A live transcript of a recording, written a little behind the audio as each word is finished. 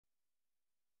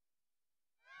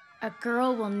A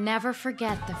girl will never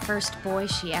forget the first boy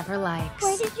she ever likes.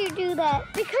 Why did you do that?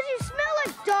 Because you smell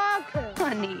like dog poo.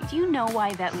 Honey, do you know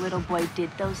why that little boy did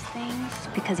those things?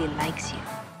 Because he likes you.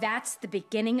 That's the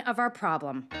beginning of our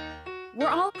problem. We're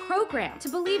all programmed to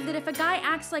believe that if a guy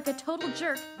acts like a total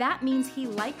jerk, that means he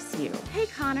likes you. Hey,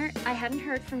 Connor, I hadn't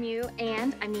heard from you,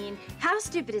 and, I mean, how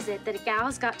stupid is it that a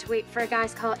gal's got to wait for a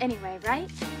guy's call anyway, right?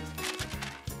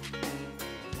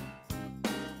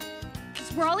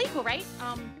 We're all equal, right?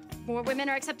 More women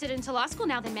are accepted into law school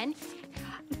now than men.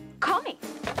 Call me.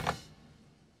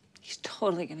 He's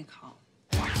totally gonna call.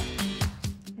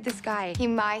 This guy, he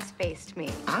MySpaced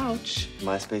me. Ouch.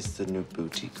 MySpace is the new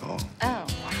booty call. Oh.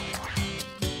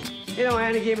 You know,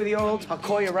 Annie gave me the old, I'll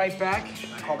call you right back.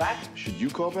 Call back? Should you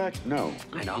call back? No.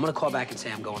 I know, I'm gonna call back and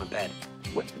say I'm going to bed.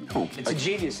 What? No. It's a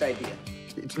genius idea.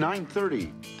 It's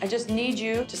 9:30. I just need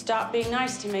you to stop being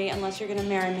nice to me unless you're gonna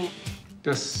marry me.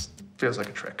 This feels like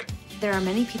a trick. There are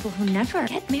many people who never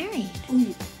get married.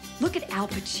 Ooh, look at Al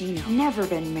Pacino. Never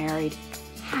been married.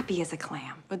 Happy as a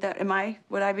clam. Would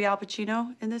I be Al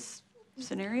Pacino in this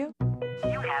scenario?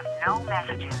 You have no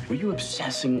messages. Were you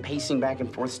obsessing, pacing back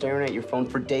and forth, staring at your phone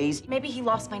for days? Maybe he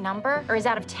lost my number, or is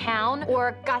out of town,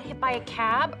 or got hit by a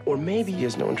cab. Or maybe he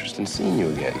has no interest in seeing you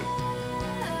again.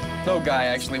 No guy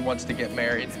actually wants to get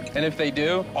married. And if they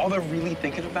do, all they're really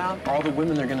thinking about are all the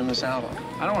women they're gonna miss out on.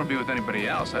 I don't want to be with anybody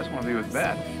else. I just want to be with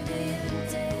Beth.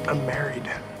 I'm married.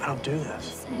 I don't do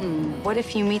this. What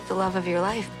if you meet the love of your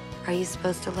life? Are you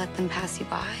supposed to let them pass you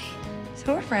by?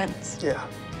 So we're friends. Yeah.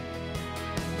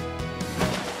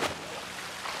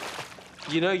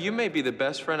 You know, you may be the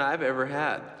best friend I've ever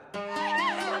had.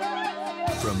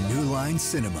 From New Line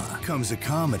Cinema comes a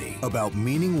comedy about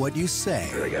meaning what you say.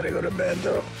 I gotta go to bed,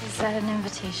 though. Is that an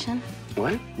invitation?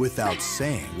 What? Without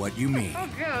saying what you mean. Oh,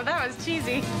 good. That was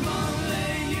cheesy.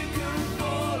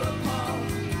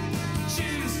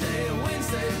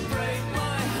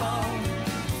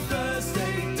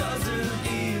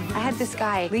 I had this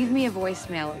guy leave me a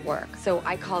voicemail at work, so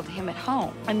I called him at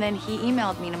home. And then he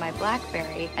emailed me to my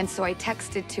BlackBerry, and so I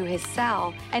texted to his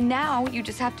cell. And now you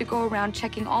just have to go around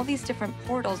checking all these different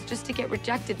portals just to get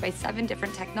rejected by 7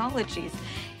 different technologies.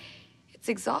 It's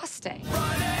exhausting.